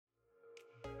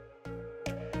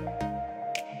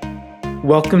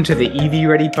Welcome to the EV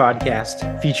Ready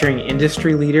podcast, featuring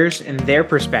industry leaders and their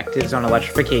perspectives on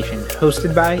electrification,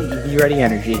 hosted by EV Ready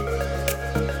Energy.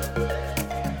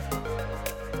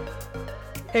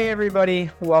 Hey everybody,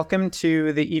 welcome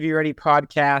to the EV Ready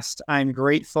podcast. I'm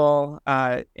grateful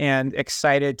and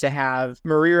excited to have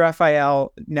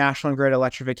Raphael, National Grid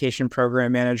Electrification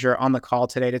Program Manager, on the call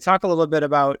today to talk a little bit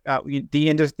about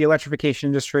the electrification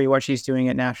industry, what she's doing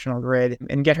at National Grid,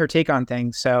 and get her take on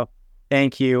things. So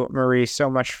thank you, Marie, so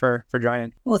much for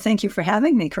joining. Well, thank you for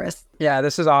having me, Chris. Yeah,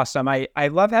 this is awesome. I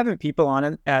love having people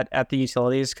on at the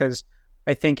utilities because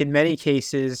I think in many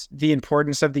cases, the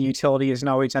importance of the utility isn't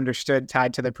always understood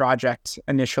tied to the project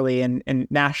initially. And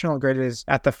National Grid is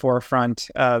at the forefront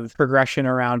of progression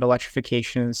around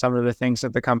electrification and some of the things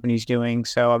that the company's doing.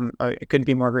 So I couldn't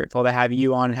be more grateful to have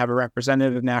you on and have a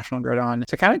representative of National Grid on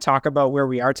to kind of talk about where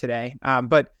we are today.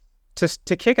 But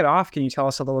to kick it off, can you tell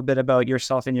us a little bit about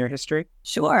yourself and your history?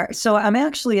 Sure. So I'm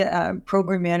actually a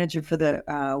program manager for the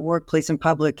workplace and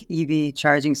public EV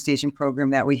charging station program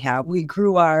that we have. We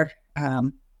grew our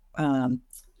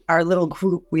little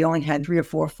group. We only had 3 or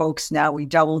 4 folks. Now we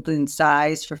doubled in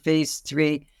size for phase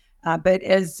 3. But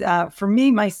as for me,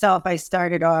 myself, I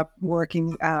started off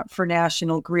working for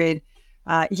National Grid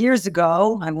years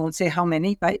ago. I won't say how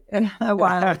many, but a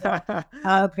while ago,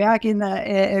 back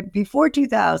in before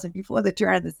 2000, before the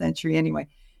turn of the century anyway.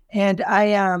 And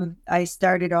I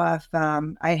started off,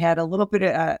 I had a little bit of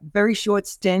a very short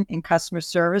stint in customer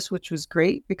service, which was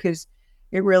great because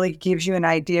it really gives you an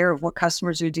idea of what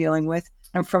customers are dealing with.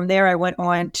 And from there, I went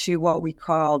on to what we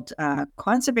called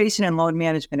conservation and load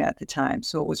management at the time.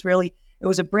 So it was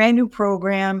a brand new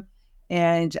program.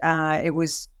 And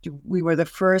we were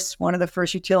one of the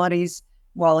first utilities,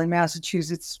 in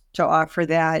Massachusetts, to offer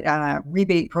that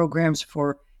rebate programs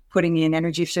for putting in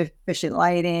energy efficient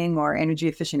lighting or energy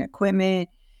efficient equipment.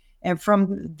 And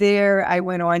from there, I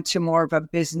went on to more of a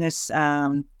business,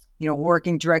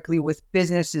 working directly with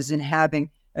businesses and having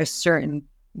a certain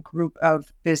group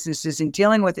of businesses and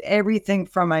dealing with everything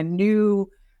from a new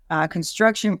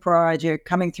construction project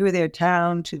coming through their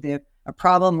town to a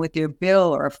problem with their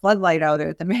bill or a floodlight out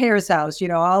at the mayor's house,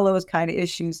 all those kind of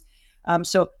issues.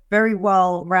 So very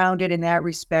well rounded in that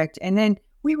respect. And then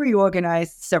we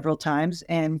reorganized several times.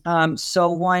 And from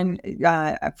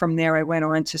there, I went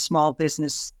on to small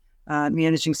business,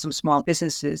 managing some small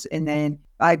businesses. And then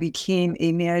I became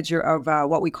a manager of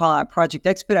what we call our Project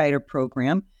Expediter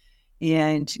program.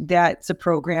 And that's a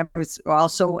program. It's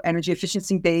also energy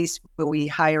efficiency based, but we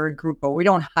hire a group, or we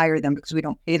don't hire them because we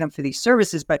don't pay them for these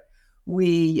services, but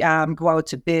we go out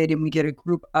to bid and we get a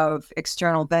group of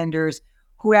external vendors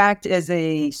who act as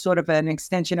a sort of an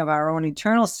extension of our own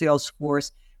internal sales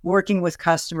force, working with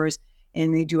customers.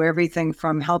 And they do everything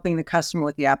from helping the customer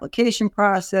with the application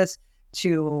process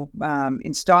to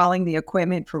installing the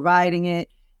equipment, providing it.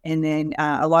 And then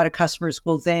a lot of customers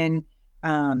will then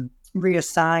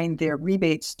reassign their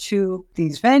rebates to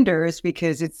these vendors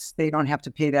because they don't have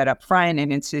to pay that up front,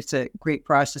 and it's a great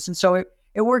process. And so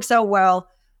it works out well.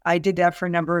 I did that for a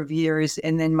number of years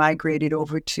and then migrated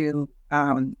over to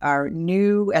our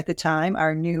new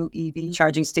EV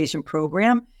charging station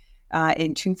program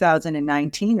in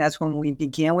 2019. That's when we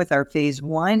began with our phase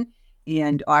 1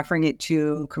 and offering it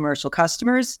to commercial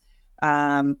customers.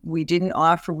 We didn't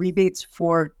offer rebates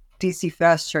for DC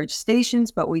fast charge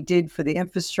stations, but we did for the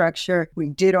infrastructure. We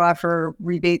did offer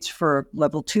rebates for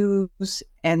level 2s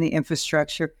and the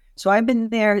infrastructure. So I've been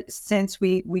there since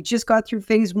we just got through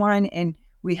phase 1, and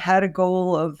we had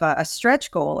a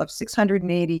stretch goal of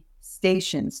 680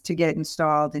 stations to get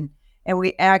installed. And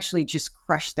we actually just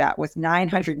crushed that with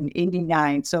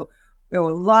 989. So there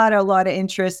was a lot of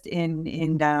interest in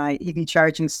EV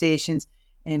charging stations,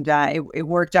 and it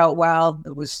worked out well.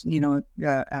 It was,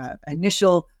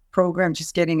 initial program,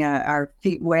 just getting our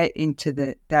feet wet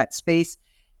into that space.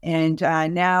 And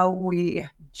now we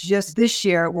just this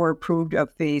year were approved a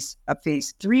phase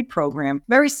 3 program,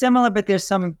 very similar, but there's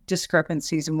some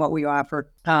discrepancies in what we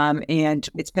offer. And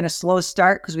it's been a slow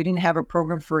start because we didn't have a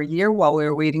program for a year while we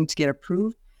were waiting to get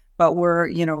approved. But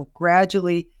we're,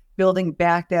 gradually building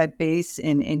back that base,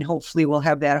 and hopefully we'll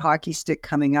have that hockey stick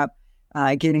coming up,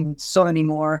 getting so many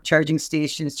more charging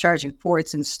stations, charging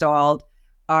ports installed.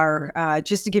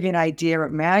 Just to give you an idea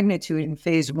of magnitude, in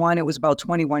phase 1, it was about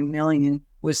 21 million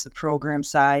was the program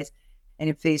size. And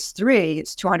in phase 3,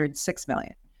 it's 206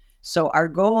 million. So our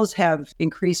goals have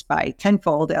increased by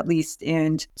tenfold at least,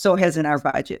 and so has in our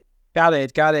budget. Got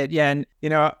it. Yeah. And,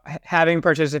 having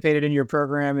participated in your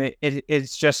program,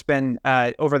 it's just been,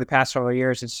 over the past several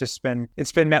years, it's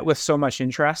been met with so much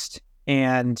interest.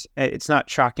 And it's not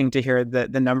shocking to hear the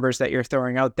numbers that you're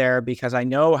throwing out there, because I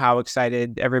know how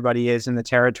excited everybody is in the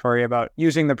territory about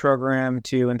using the program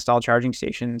to install charging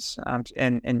stations.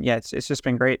 And yeah, it's just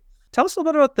been great. Tell us a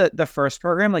little bit about the first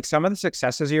program, like some of the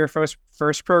successes of your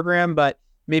first program, but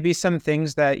maybe some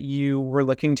things that you were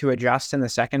looking to adjust in the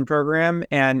second program,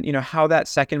 and how that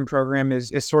second program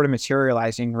is sort of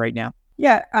materializing right now.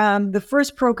 Yeah, the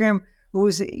first program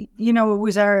was, it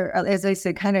was our, as I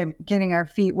said, kind of getting our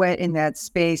feet wet in that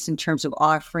space in terms of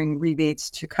offering rebates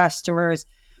to customers.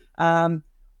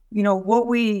 What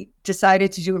we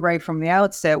decided to do right from the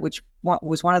outset, which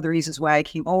was one of the reasons why I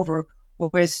came over,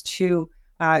 was to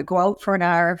go out for an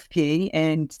RFP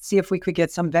and see if we could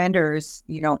get some vendors,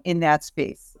 in that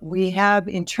space. We have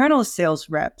internal sales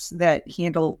reps that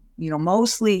handle,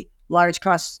 mostly large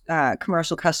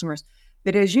commercial customers.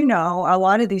 But as you know, a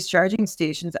lot of these charging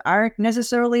stations aren't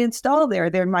necessarily installed there.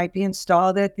 They might be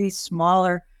installed at these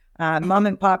smaller mom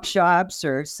and pop shops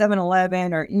or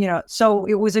 7-Eleven or, so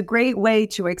it was a great way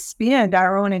to expand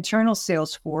our own internal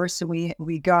sales force. And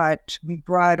we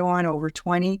brought on over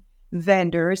 20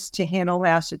 vendors to handle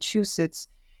Massachusetts.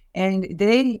 And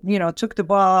they, took the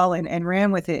ball and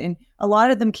ran with it. And a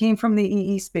lot of them came from the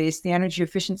EE space, the energy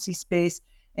efficiency space.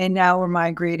 And now we're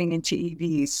migrating into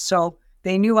EVs. So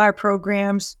they knew our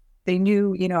programs. They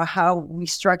knew, how we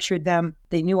structured them.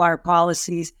 They knew our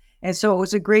policies. And so it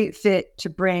was a great fit to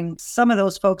bring some of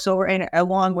those folks over, and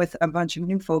along with a bunch of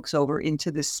new folks over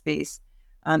into this space.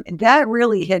 And that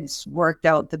really has worked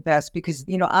out the best because,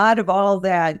 out of all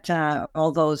that,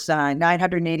 all those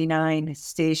 989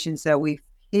 stations that we've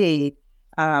paid,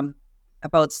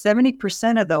 about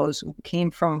 70% of those came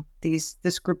from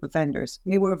this group of vendors.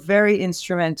 They were very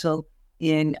instrumental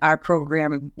in our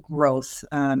program growth.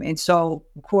 And so,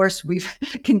 of course, we've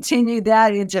continued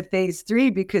that into phase 3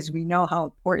 because we know how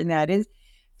important that is.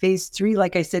 Phase 3,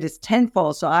 like I said, is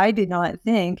tenfold. So I did not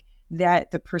think that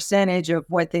the percentage of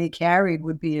what they carried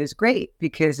would be as great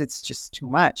because it's just too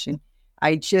much. And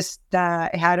I just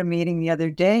had a meeting the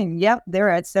other day, and yep, they're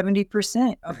at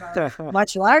 70% of our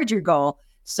much larger goal.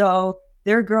 So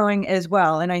they're growing as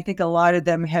well. And I think a lot of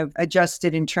them have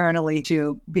adjusted internally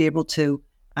to be able to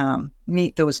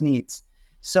meet those needs.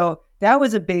 So that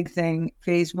was a big thing.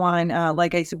 Phase 1,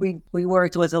 like I said, we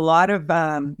worked with a lot of,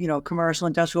 commercial,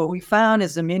 industrial. What we found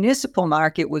is the municipal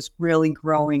market was really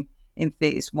growing in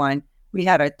phase 1. We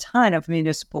had a ton of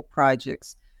municipal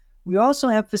projects. We also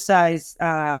emphasized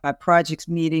projects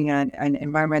meeting an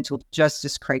environmental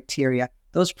justice criteria.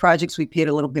 Those projects we paid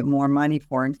a little bit more money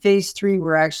for. In phase 3,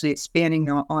 we're actually expanding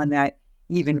on that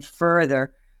even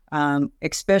further.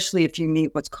 Especially if you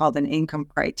meet what's called an income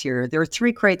criteria. There are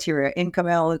 3 criteria: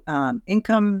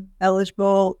 income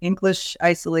eligible, English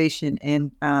isolation,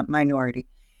 and minority.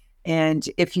 And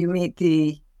if you meet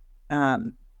the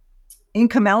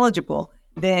income eligible,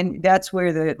 then that's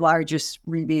where the largest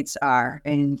rebates are.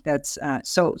 And that's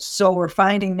so we're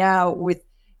finding now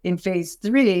in phase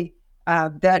 3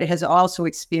 that has also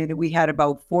expanded. We had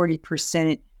about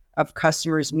 40% of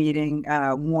customers meeting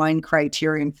one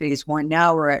criteria in phase 1.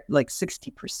 Now we're at like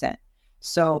 60%.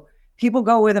 So people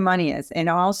go where the money is. And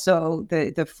also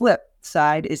the flip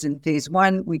side is in phase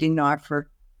 1, we didn't offer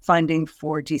funding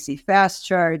for DC fast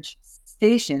charge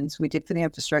stations. We did for the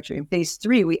infrastructure. In phase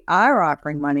 3, we are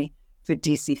offering money for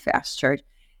DC fast charge.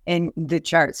 And the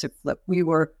charts have flipped. We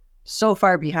were so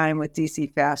far behind with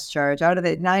DC fast charge. Out of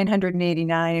the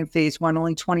 989 in phase 1,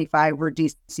 only 25 were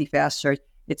DC fast charge.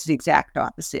 It's the exact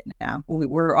opposite now.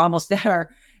 We're almost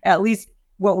at least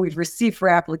what we've received for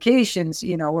applications,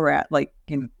 we're at like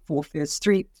in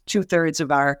 4/5, 2/3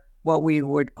 of what we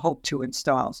would hope to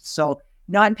install. So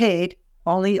not paid,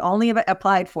 only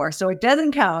applied for. So it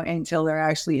doesn't count until they're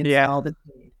actually installed,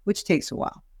 which takes a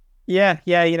while. Yeah.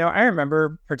 I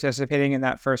remember participating in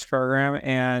that first program,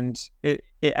 and it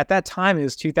at that time, it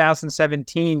was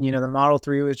 2017, the Model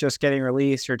 3 was just getting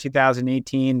released, or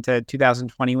 2018 to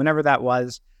 2020, whenever that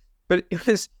was. But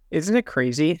isn't it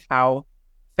crazy how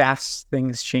fast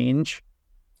things change?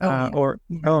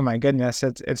 Oh my goodness,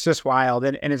 it's just wild.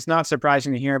 And it's not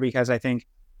surprising to hear, because I think,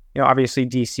 obviously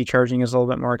DC charging is a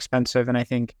little bit more expensive. And I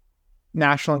think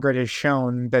National Grid has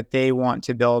shown that they want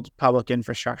to build public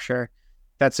infrastructure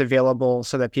that's available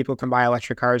so that people can buy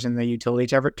electric cars in the utility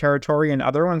territory and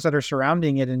other ones that are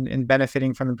surrounding it and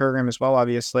benefiting from the program as well,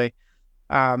 obviously.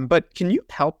 But can you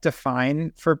help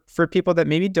define for people that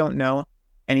maybe don't know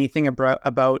anything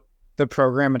about the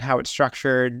program and how it's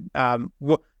structured?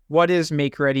 What is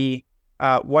Make Ready?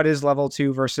 What is level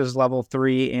 2 versus level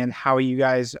 3, and how you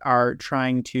guys are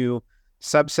trying to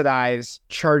subsidize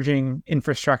charging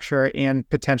infrastructure and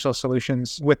potential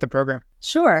solutions with the program?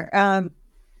 Sure.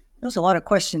 There's a lot of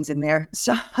questions in there.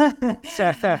 So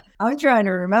I'm trying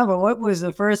to remember what was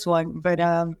the first one, but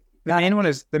the main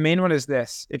one is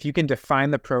this. If you can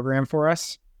define the program for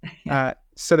us,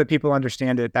 so that people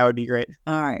understand it, that would be great.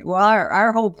 All right. Well,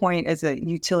 our whole point as a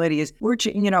utility is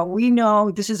we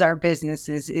know this is our business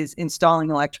is installing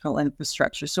electrical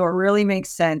infrastructure. So it really makes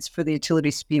sense for the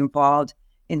utilities to be involved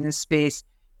in this space.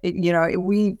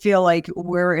 We feel like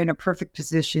we're in a perfect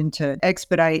position to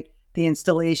expedite the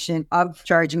installation of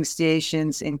charging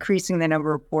stations, increasing the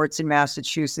number of ports in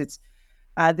Massachusetts.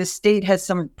 The state has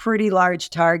some pretty large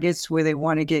targets where they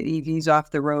want to get EVs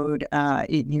off the road. I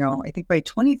think by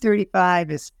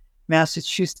 2035 is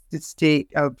Massachusetts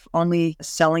state of only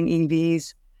selling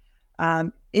EVs.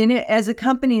 As a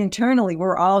company internally,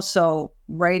 we're also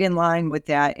right in line with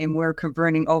that, and we're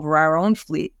converting over our own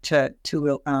fleet to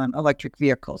electric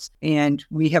vehicles. And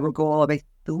we have a goal of, I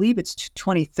believe it's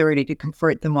 2030 to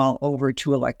convert them all over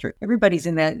to electric. Everybody's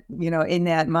in that, in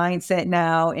that mindset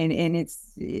now. And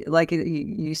it's like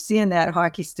you see in that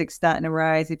hockey stick starting to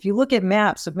rise. If you look at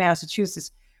maps of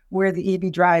Massachusetts where the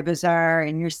EV drivers are,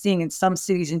 and you're seeing in some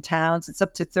cities and towns, it's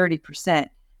up to 30%.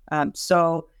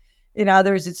 So in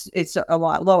others, it's a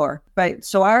lot lower. But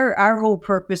so our whole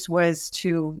purpose was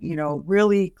to,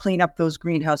 really clean up those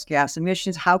greenhouse gas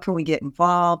emissions. How can we get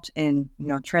involved? And,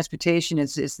 transportation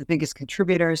is the biggest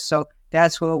contributor. So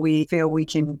that's where we feel we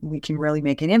can really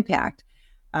make an impact.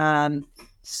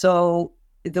 So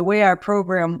the way our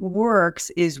program works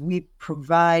is we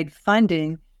provide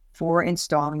funding for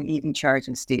installing EV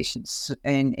charging stations.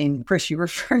 And Chris, you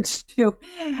referred to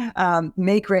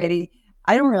Make Ready.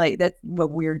 I don't really, that's a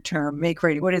weird term, Make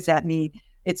Ready. What does that mean?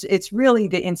 It's really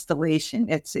the installation.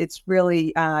 It's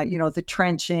really, the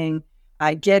trenching,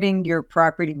 getting your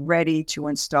property ready to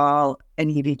install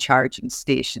an EV charging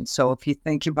station. So if you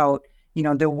think about,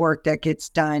 the work that gets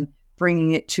done,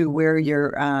 bringing it to where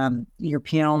your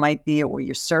panel might be or where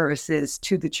your service is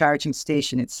to the charging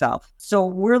station itself. So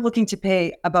we're looking to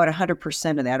pay about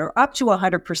 100% of that, or up to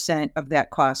 100% of that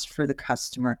cost for the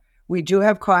customer. We do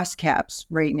have cost caps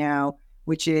right now,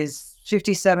 which is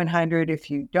 $5,700 if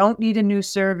you don't need a new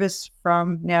service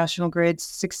from National Grid,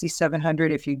 $6,700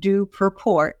 if you do per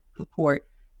port.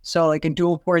 So like a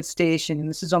dual port station, and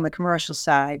this is on the commercial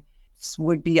side,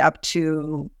 would be up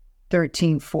to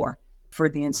 $13,400 for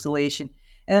the installation.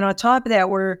 And then on top of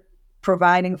that, we're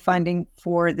providing funding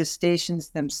for the stations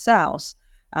themselves.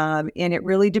 And it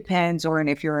really depends on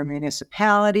if you're a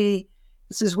municipality.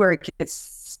 This is where it gets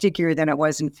stickier than it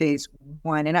was in phase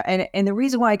one. And the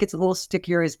reason why it gets a little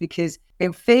stickier is because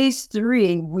in phase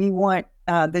three, we want,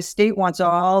 the state wants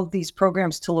all these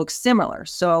programs to look similar.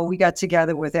 So we got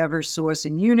together with Eversource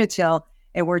and Unitil,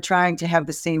 and we're trying to have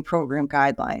the same program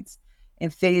guidelines. In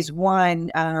phase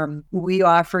one, we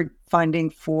offered funding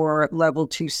for level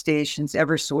 2 stations.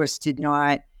 Eversource did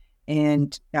not,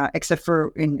 and except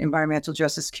for in environmental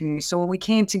justice community. So when we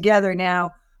came together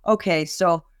now, okay,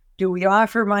 so do we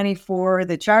offer money for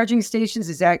the charging stations?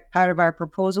 Is that part of our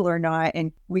proposal or not?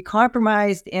 And we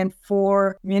compromised, and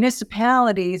for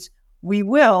municipalities, we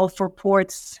will for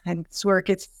ports, and it's where it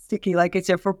gets sticky, like I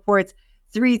said, for ports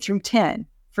 3 through 10.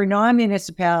 For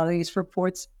non-municipalities, for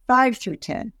ports 5 through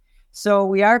 10. So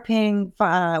we are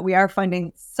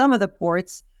funding some of the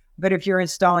ports, but if you're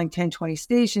installing 10, 20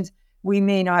 stations, we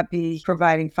may not be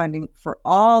providing funding for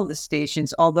all the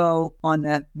stations, although on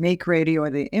the Make Ready or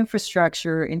the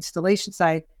infrastructure installation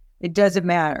side, it doesn't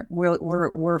matter.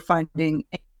 We're funding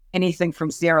anything from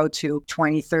 0 to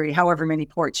 20, 30, however many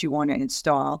ports you want to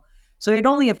install. So it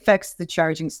only affects the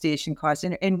charging station costs,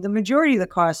 and the majority of the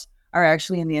costs are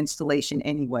actually in the installation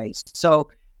anyways. So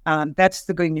that's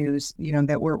the good news,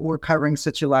 that we're covering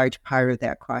such a large part of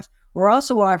that cost. We're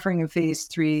also offering in phase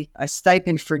 3 a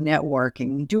stipend for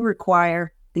networking. We do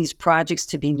require these projects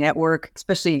to be network,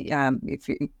 especially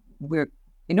in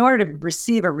order to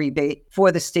receive a rebate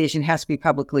for the station, it has to be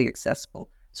publicly accessible.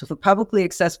 So for publicly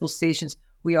accessible stations,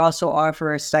 we also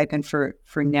offer a stipend for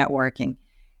networking,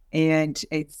 and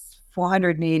it's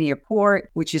 $480 a port,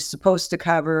 which is supposed to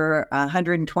cover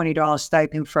 $120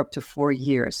 stipend for up to 4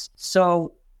 years.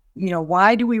 So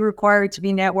why do we require it to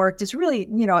be networked? It's really,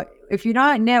 if you're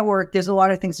not networked, there's a lot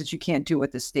of things that you can't do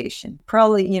with the station.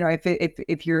 Probably,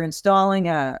 if you're installing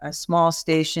a small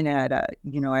station at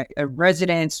a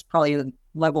residence, probably a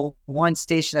level 1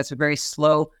 station, that's a very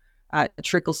slow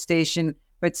trickle station.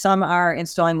 But some are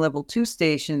installing level 2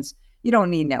 stations. You don't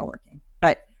need networking.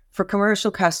 But for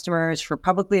commercial customers, for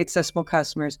publicly accessible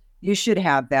customers, you should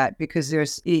have that, because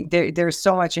there's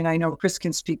so much, and I know Chris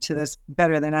can speak to this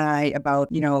better than I about,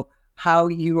 how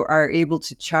you are able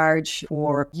to charge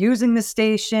for using the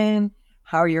station,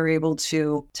 how you're able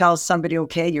to tell somebody,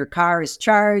 okay, your car is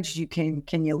charged,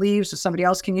 can you leave so somebody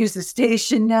else can use the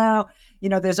station now?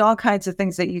 There's all kinds of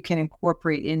things that you can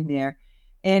incorporate in there.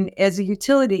 And as a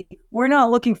utility, we're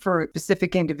not looking for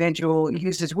specific individual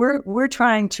uses. We're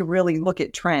trying to really look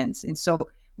at trends. And so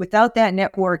without that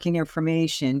networking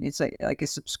information, it's like a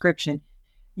subscription.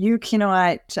 You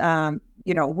cannot,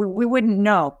 we wouldn't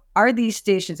know, are these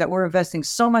stations that we're investing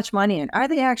so much money in, are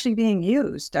they actually being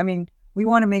used? I mean, we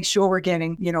want to make sure we're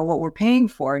getting, what we're paying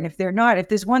for. And if they're not, if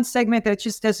there's one segment that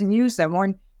just doesn't use them,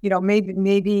 one,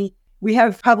 maybe we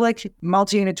have public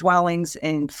multi-unit dwellings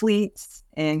and fleets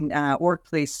and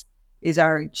workplace is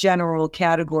our general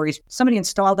categories. Somebody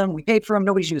installed them, we paid for them,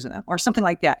 nobody's using them, or something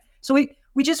like that. So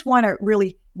we just want to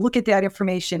really look at that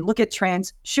information, look at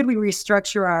trends. Should we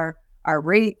restructure our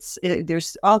rates?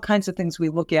 There's all kinds of things we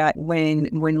look at when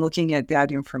looking at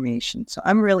that information. So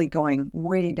I'm really going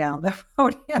way down the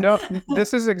road. No,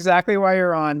 this is exactly why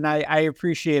you're on. I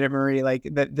appreciate it, Marie. Like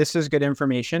that, this is good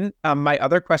information. My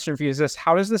other question for you is this: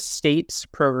 how does the state's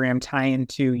program tie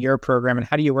into your program, and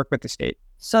how do you work with the state?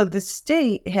 So the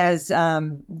state has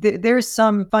there's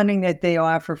some funding that they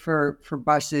offer for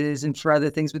buses and for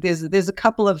other things, but there's a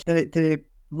couple of the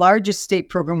largest state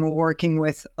program we're working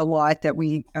with a lot that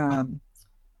we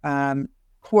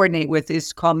coordinate with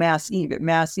is called Mass EVIP.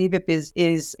 Mass EVIP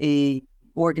is a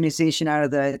organization out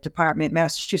of the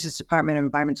Massachusetts Department of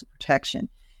Environmental Protection,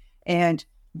 and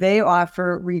they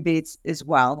offer rebates as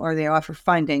well, or they offer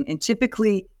funding. And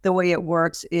typically the way it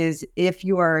works is if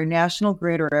you are a National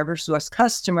Grid or Eversource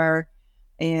customer,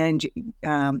 and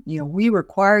we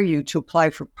require you to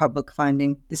apply for public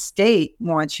funding, the state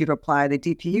wants you to apply, the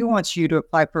DPU wants you to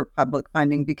apply for public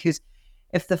funding, because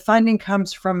if the funding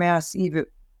comes from Mass EVIP,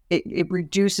 it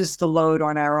reduces the load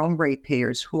on our own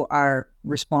ratepayers who are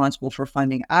responsible for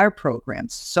funding our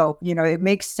programs. So, it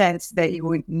makes sense that you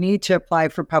would need to apply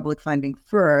for public funding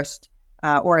first,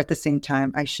 or at the same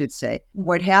time, I should say.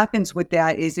 What happens with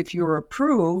that is if you're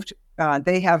approved,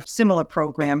 they have similar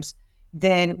programs,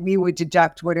 then we would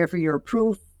deduct whatever you're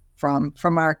approved from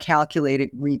our calculated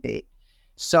rebate.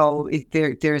 So if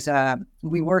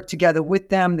we work together with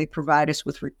them, they provide us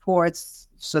with reports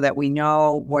so that we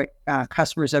know what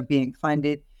customers are being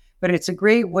funded. But it's a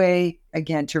great way,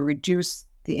 again, to reduce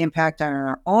the impact on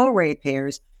our own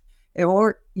ratepayers,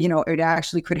 or, it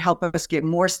actually could help us get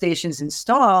more stations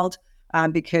installed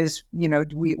because,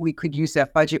 we could use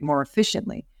that budget more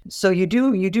efficiently. So you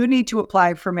do need to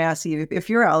apply for Mass EVIP if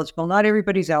you're eligible. Not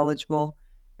everybody's eligible.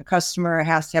 A customer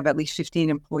has to have at least 15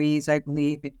 employees, I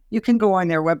believe. You can go on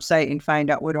their website and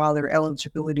find out what all their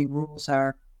eligibility rules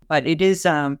are. But it is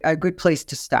a good place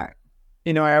to start.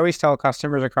 I always tell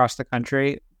customers across the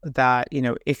country that,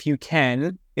 if you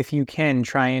can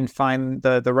try and find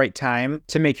the right time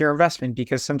to make your investment,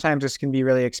 because sometimes this can be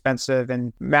really expensive.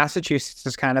 And Massachusetts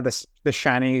is kind of the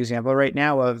shining example right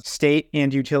now of state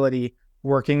and utility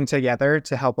working together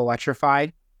to help electrify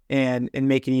and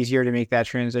make it easier to make that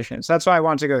transition. So that's why I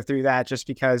wanted to go through that, just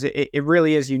because it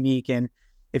really is unique. And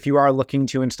if you are looking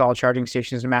to install charging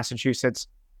stations in Massachusetts,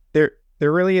 there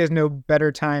really is no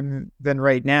better time than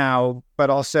right now,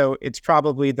 but also it's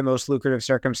probably the most lucrative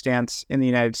circumstance in the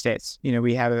United States.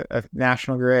 We have a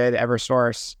National Grid,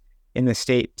 Eversource in the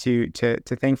state to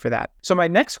thank for that. So my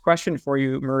next question for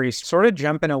you, Marie, sort of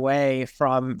jumping away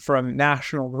from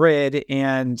National Grid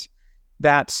and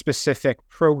that specific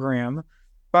program,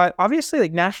 but obviously,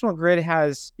 like, National Grid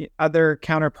has other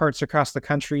counterparts across the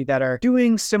country that are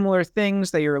doing similar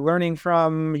things that you're learning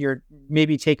from. You're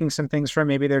maybe taking some things from,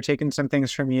 maybe they're taking some things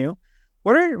from you.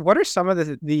 What are some of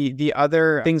the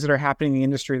other things that are happening in the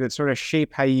industry that sort of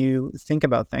shape how you think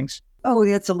about things? Oh,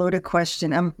 that's a loaded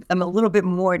question. I'm a little bit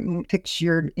more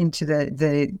pictured into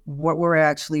the what we're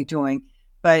actually doing.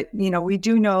 But, we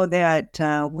do know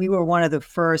that we were one of the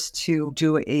first to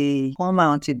do a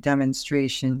pole-mounted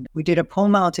demonstration. We did a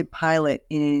pole-mounted pilot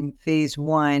in phase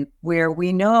 1, where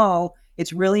we know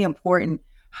it's really important.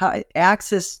 How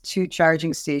access to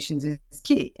charging stations is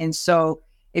key. And so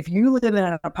if you live in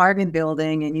an apartment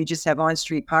building and you just have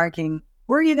on-street parking,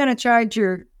 where are you going to charge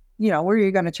your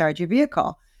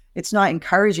vehicle? It's not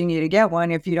encouraging you to get one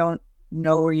if you don't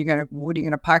know where you're going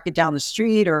to park it down the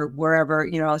street or wherever,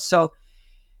 So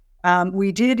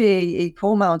we did a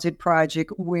pole-mounted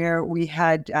project where we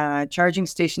had charging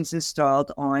stations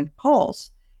installed on poles,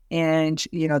 and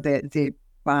the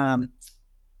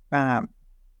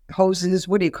hoses.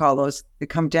 What do you call those? They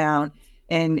come down,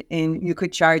 and you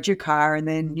could charge your car. And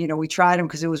then we tried them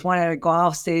because it was one at a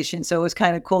golf station, so it was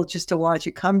kind of cool just to watch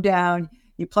it come down.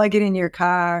 You plug it in your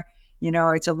car.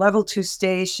 It's a level 2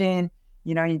 station.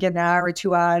 You get an hour or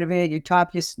two out of it. You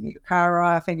top your car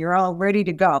off, and you're all ready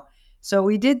to go. So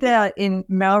we did that in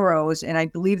Melrose, and I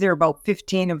believe there are about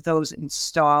 15 of those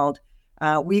installed.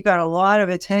 We got a lot of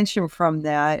attention from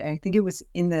that. I think it was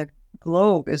in the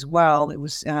Globe as well. It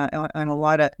was on a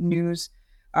lot of news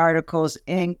articles,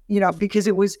 and because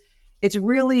it's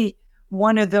really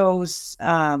one of those.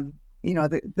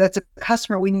 That's a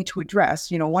customer we need to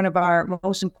address. One of our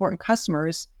most important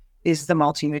customers is the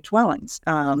multi-unit dwellings.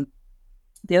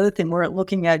 The other thing we're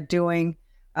looking at doing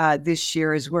this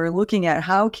year is we're looking at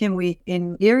how can we,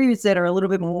 in areas that are a little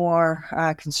bit more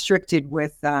constricted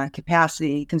with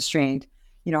capacity constrained,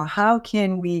 how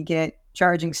can we get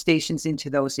charging stations into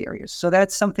those areas? So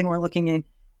that's something we're looking in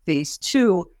phase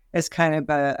 2 as kind of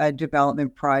a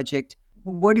development project.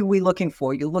 What are we looking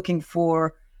for? You're looking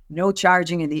for no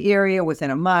charging in the area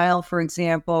within a mile, for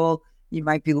example. You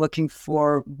might be looking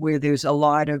for where there's a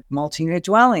lot of multi-unit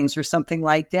dwellings or something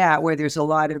like that, where there's a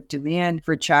lot of demand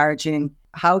for charging.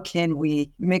 How can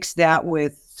we mix that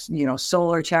with,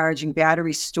 solar charging,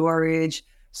 battery storage?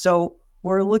 So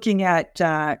we're looking at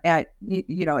in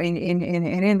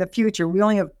the future, we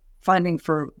only have funding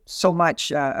for so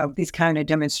much of these kind of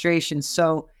demonstrations.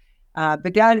 So,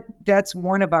 but that's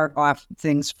one of our off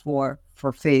things for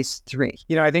phase 3.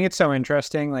 I think it's so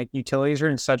interesting. Like, utilities are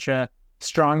in such a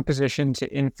strong position to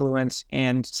influence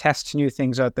and test new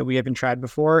things out that we haven't tried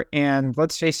before. And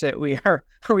let's face it, we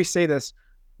say this,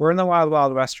 we're in the wild,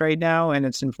 wild west right now, and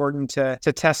it's important to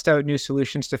test out new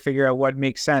solutions to figure out what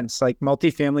makes sense. Like,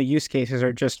 multifamily use cases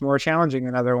are just more challenging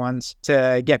than other ones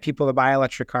to get people to buy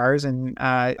electric cars. And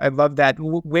I love that.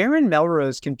 Where in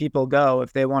Melrose can people go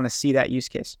if they want to see that use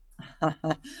case?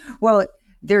 Well,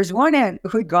 there's one at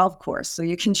Hood Golf Course, so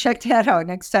you can check that out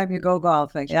next time you go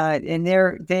golfing. And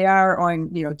they are on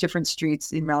different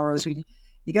streets in Melrose. You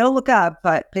got to look up,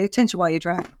 but pay attention while you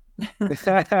drive.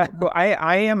 Well,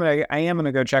 I am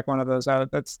gonna go check one of those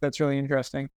out. That's really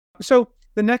interesting. So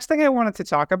the next thing I wanted to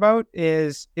talk about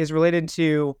is related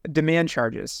to demand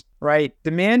charges, right?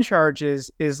 Demand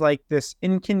charges is like this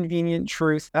inconvenient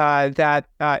truth that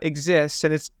exists,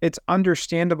 and it's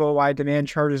understandable why demand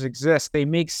charges exist. They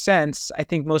make sense. I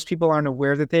think most people aren't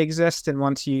aware that they exist, and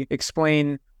once you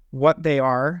explain what they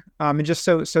are, and just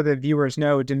so the viewers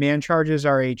know, demand charges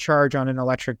are a charge on an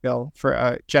electric bill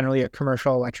for generally a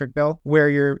commercial electric bill, where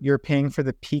you're paying for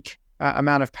the peak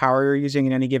amount of power you're using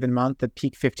in any given month, the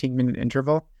peak 15-minute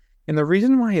interval. And the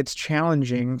reason why it's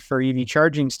challenging for EV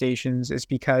charging stations is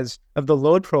because of the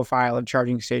load profile of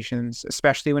charging stations,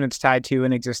 especially when it's tied to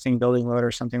an existing building load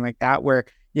or something like that, where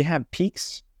you have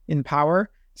peaks in power.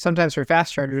 Sometimes for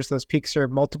fast chargers, those peaks are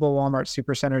multiple Walmart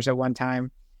supercenters at one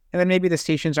time. And then maybe the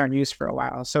stations aren't used for a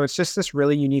while. So it's just this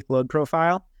really unique load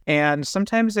profile. And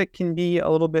sometimes it can be a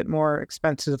little bit more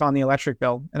expensive on the electric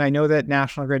bill. And I know that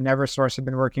National Grid and Eversource have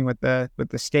been working with the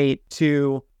state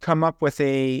to come up with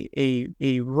a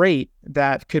rate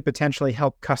that could potentially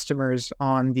help customers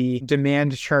on the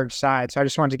demand charge side. So I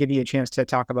just wanted to give you a chance to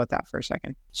talk about that for a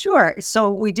second. Sure.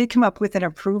 So we did come up with an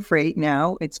approved rate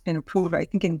now. It's been approved, I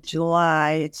think, in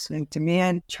July. It's a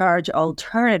demand charge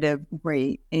alternative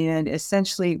rate. And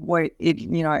essentially what it,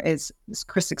 as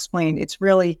Chris explained,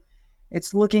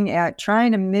 it's looking at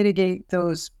trying to mitigate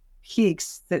those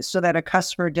peaks so that a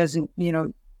customer doesn't,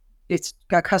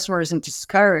 a customer isn't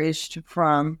discouraged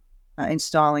from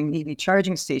installing EV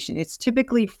charging station. It's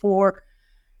typically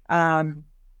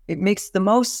it makes the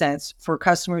most sense for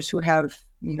customers who have,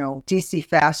 DC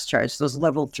fast charge, those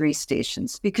level 3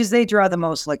 stations, because they draw the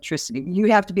most electricity.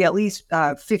 You have to be at least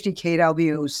 50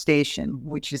 kW station,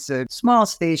 which is a small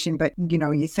station, but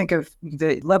you think of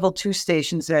the level 2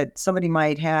 stations that somebody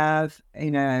might have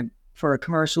for a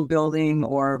commercial building,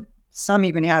 or some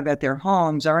even have at their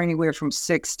homes, are anywhere from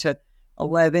 6 to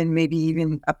 11, maybe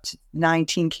even up to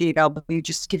 19 kW,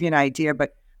 just to give you an idea.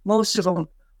 But most of them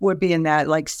would be in that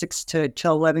like 6 to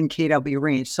 11 kW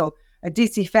range. So a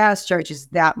DC fast charge is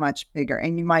that much bigger,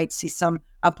 and you might see some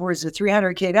upwards of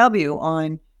 300 kW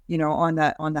on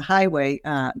the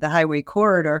highway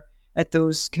corridor at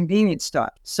those convenience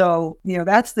stops. So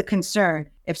that's the concern.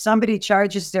 If somebody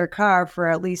charges their car for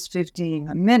at least 15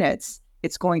 minutes,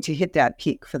 it's going to hit that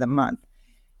peak for the month.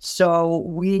 So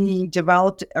we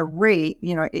developed a rate.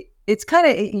 It's kind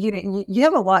of you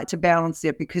have a lot to balance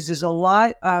it, because there's a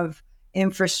lot of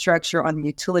infrastructure on the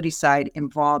utility side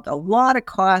involved, a lot of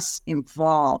costs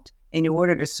involved in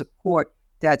order to support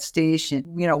that station.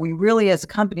 We really, as a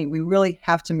company, we really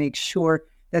have to make sure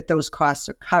that those costs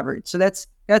are covered. So that's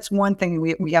one thing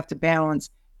we have to balance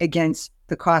against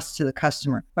the cost to the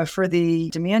customer. But for the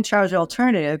demand charge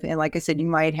alternative, and like I said, you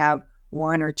might have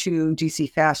 1 or 2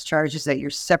 DC fast charges that you're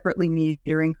separately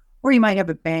metering, or you might have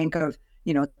a bank of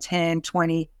 10,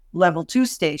 20 level 2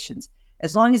 stations.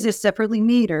 As long as they're separately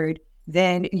metered,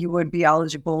 then you would be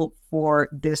eligible for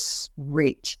this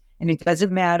rate. And it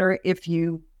doesn't matter if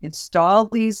you install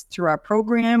these through our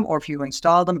program or if you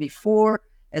installed them before,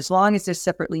 as long as they're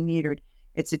separately metered.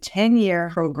 It's a 10-year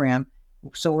program.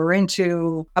 So we're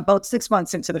into about 6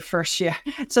 months into the first year.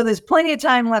 So there's plenty of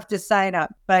time left to sign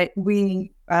up. But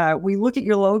we look at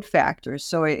your load factors.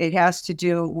 So it has to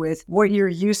do with what your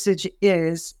usage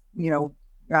is,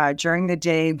 during the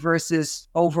day versus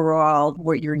overall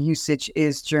what your usage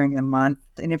is during the month.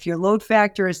 And if your load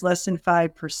factor is less than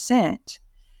 5%,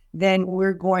 then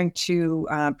we're going to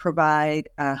provide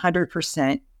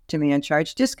 100% demand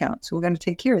charge discount. So we're going to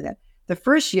take care of that. The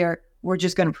first year, we're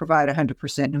just going to provide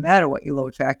 100% no matter what your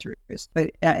load factor is.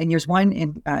 But in years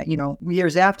 1 and,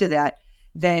 years after that,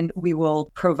 then we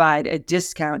will provide a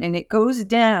discount. And it goes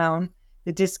down.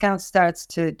 The discount starts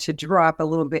to drop a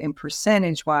little bit in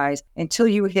percentage-wise until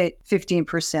you hit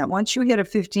 15%. Once you hit a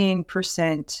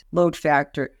 15% load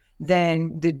factor,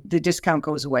 then the discount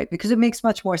goes away because it makes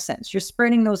much more sense. You're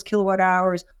spreading those kilowatt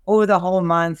hours over the whole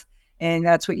month, and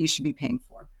that's what you should be paying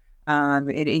for.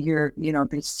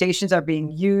 The stations are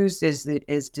being used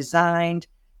as designed,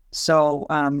 so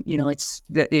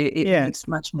it makes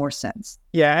much more sense.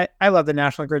 Yeah, I love the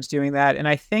National Grid's doing that, and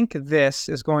I think this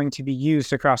is going to be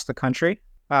used across the country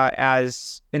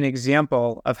as an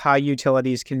example of how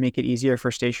utilities can make it easier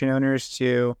for station owners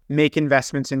to make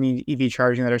investments in EV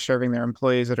charging that are serving their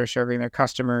employees, that are serving their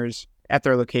customers at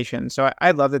their location. So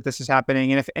I love that this is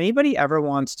happening. And if anybody ever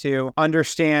wants to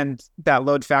understand that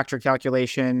load factor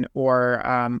calculation or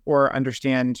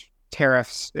understand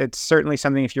tariffs, it's certainly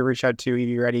something, if you reach out to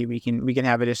EV Ready, we can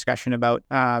have a discussion about.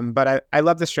 But I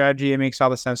love the strategy. It makes all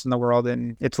the sense in the world,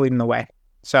 and it's leading the way.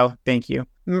 So thank you.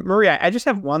 Maria, I just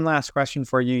have one last question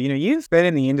for you. You've been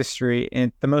in the industry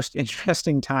at the most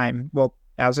interesting time, well,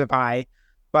 as have I,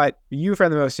 but you've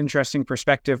had the most interesting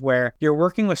perspective where you're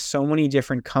working with so many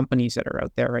different companies that are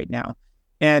out there right now.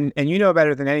 And you know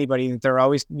better than anybody that there are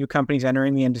always new companies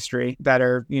entering the industry that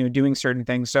are, doing certain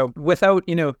things. So without,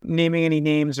 naming any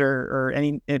names or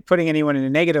putting anyone in a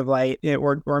negative light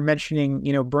or mentioning,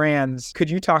 brands,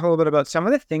 could you talk a little bit about some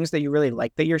of the things that you really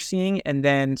like that you're seeing and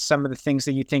then some of the things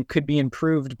that you think could be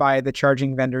improved by the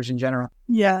charging vendors in general?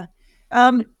 Yeah.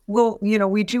 Well,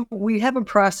 we have a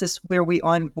process where we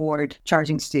onboard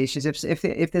charging stations.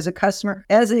 If there's a customer,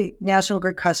 as a National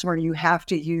Grid customer, you have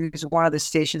to use one of the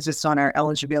stations that's on our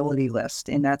eligibility list,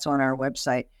 and that's on our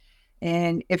website.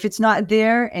 And if it's not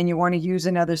there and you want to use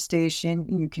another station,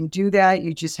 you can do that.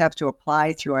 You just have to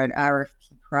apply through an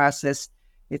RFP process.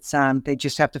 It's they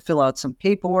just have to fill out some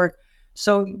paperwork.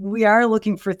 So we are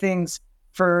looking for things.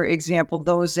 For example,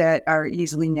 those that are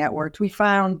easily networked. We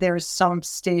found there's some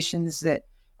stations that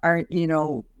aren't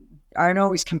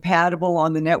always compatible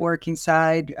on the networking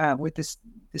side with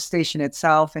the station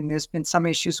itself, and there's been some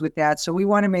issues with that. So we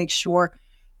want to make sure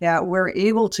that we're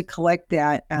able to collect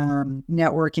that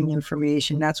networking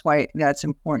information. That's why that's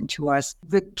important to us.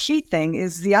 The key thing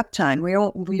is the uptime.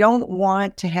 We don't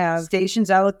want to have stations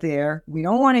out there. We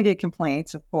don't want to get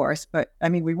complaints, of course, but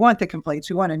we want the complaints.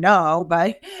 We want to know,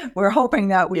 but we're hoping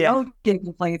that we don't get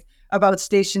complaints about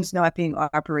stations not being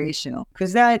operational,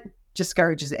 because that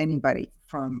discourages anybody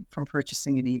from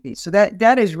purchasing an EV. So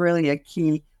that is really a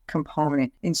key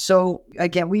component. And so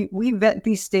again, we vet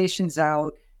these stations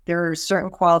out. There are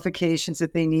certain qualifications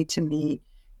that they need to meet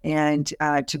and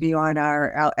to be on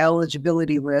our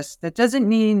eligibility list. That doesn't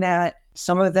mean that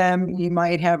some of them you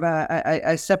might have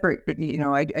a separate,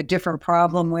 a different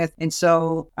problem with. And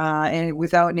so, and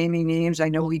without naming names, I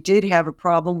know we did have a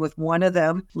problem with one of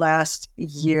them last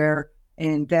year.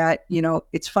 And that,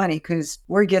 it's funny because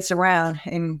word gets around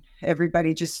and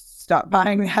everybody just stopped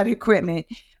buying that equipment.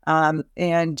 And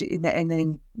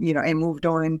then, and moved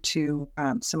on to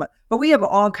some, but we have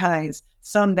all kinds,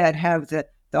 some that have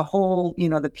the whole,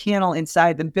 the panel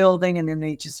inside the building, and then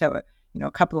they just have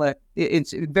a couple of,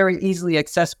 it's very easily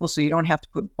accessible, so you don't have to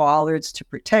put bollards to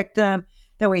protect them.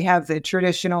 Then we have the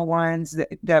traditional ones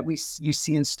that you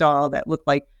see installed that look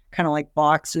kind of like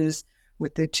boxes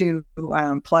with the two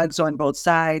plugs on both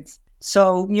sides.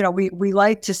 So, we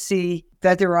like to see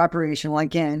that they're operational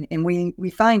again. And we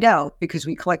find out because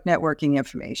we collect networking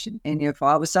information. And if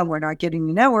all of a sudden we're not getting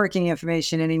the networking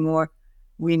information anymore,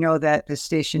 we know that the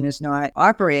station is not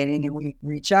operating, and we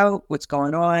reach out, what's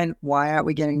going on? Why aren't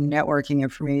we getting the networking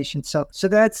information? So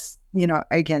that's,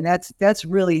 again, that's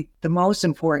really the most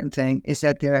important thing, is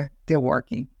that they're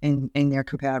working and they're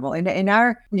compatible. And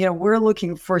our, we're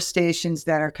looking for stations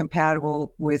that are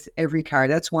compatible with every car.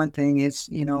 That's one thing is,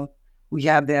 we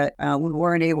have that. We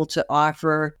weren't able to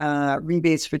offer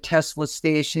rebates for Tesla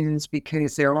stations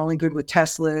because they're only good with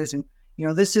Teslas,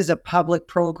 This is a public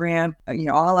program.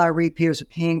 All our ratepayers are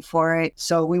paying for it.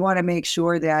 So we want to make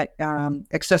sure that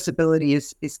accessibility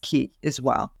is key as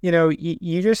well.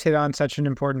 You just hit on such an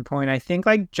important point. I think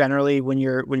like generally when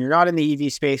you're not in the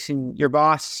EV space and your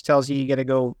boss tells you got to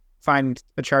go find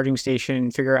a charging station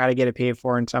and figure out how to get it paid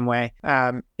for in some way.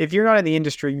 If you're not in the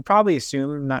industry, you probably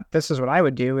assume this is what I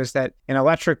would do, is that an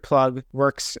electric plug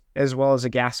works as well as a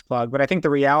gas plug. But I think the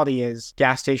reality is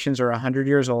gas stations are 100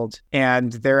 years old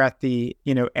and they're at the,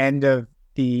 end of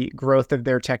the growth of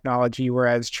their technology,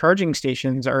 whereas charging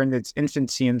stations are in its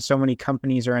infancy and so many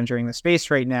companies are entering the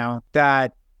space right now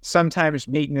that sometimes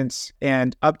maintenance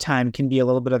and uptime can be a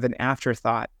little bit of an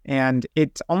afterthought. And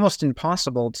it's almost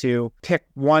impossible to pick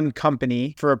one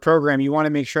company for a program. You want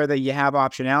to make sure that you have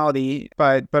optionality,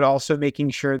 but also making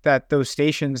sure that those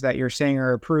stations that you're saying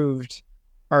are approved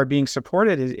are being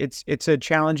supported. It's a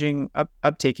challenging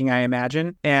uptaking, I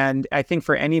imagine. And I think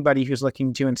for anybody who's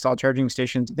looking to install charging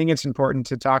stations, I think it's important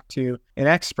to talk to an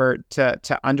expert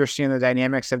to understand the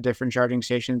dynamics of different charging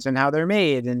stations and how they're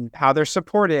made and how they're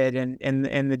supported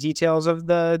and the details of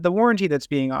the warranty that's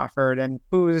being offered and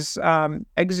who's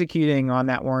executing on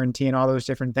that warranty and all those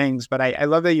different things. But I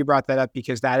love that you brought that up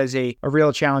because that is a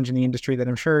real challenge in the industry that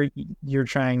I'm sure you're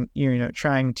trying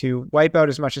to wipe out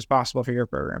as much as possible for your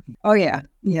program. Oh, yeah.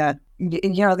 Yeah.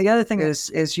 The other thing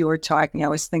is, as you were talking, I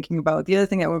was thinking about the other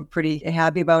thing that we're pretty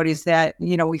happy about is that,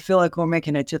 we feel like we're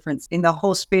making a difference in the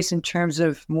whole space in terms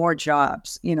of more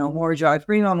jobs,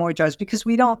 bring on more jobs, because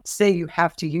we don't say you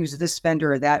have to use this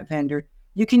vendor or that vendor.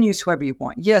 You can use whoever you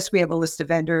want. Yes, we have a list of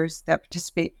vendors that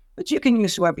participate, but you can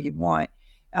use whoever you want.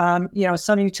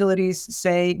 Some utilities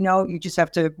say, no, you just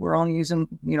have to, we're only using,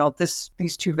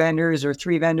 these two vendors or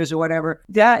three vendors or whatever.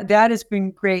 That has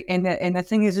been great. And the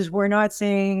thing is we're not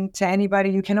saying to anybody,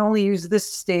 you can only use this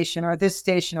station or this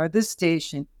station or this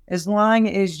station, as long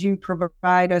as you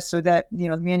provide us so that, the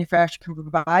manufacturer can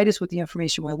provide us with the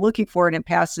information we're looking for and it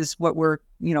passes what we're,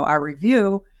 our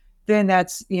review, then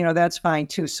that's fine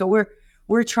too. So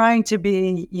we're trying to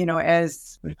be,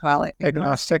 as what do you call it?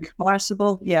 Agnostic.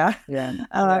 Possible. Yeah.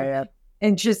 Yeah.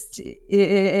 And just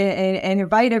and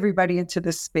invite everybody into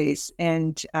this space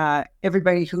and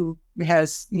everybody who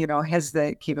has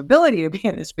the capability to be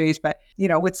in this space, but,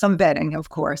 with some vetting, of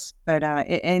course. But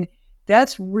and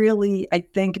that's really, I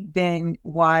think, been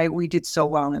why we did so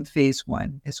well in phase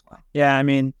one as well. Yeah. I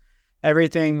mean,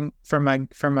 everything from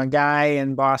a guy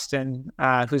in Boston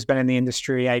who's been in the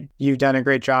industry. You've done a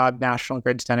great job. National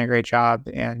Grid's done a great job,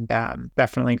 and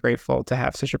definitely grateful to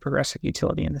have such a progressive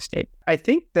utility in the state. I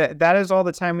think that is all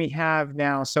the time we have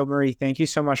now. So Marie, thank you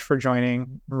so much for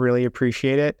joining. Really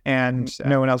appreciate it. And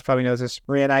no one else probably knows this.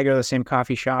 Marie and I go to the same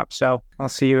coffee shop, so I'll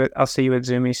see you at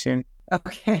Zoomy soon.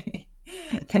 Okay.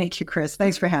 Thank you, Chris.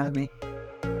 Thanks for having me.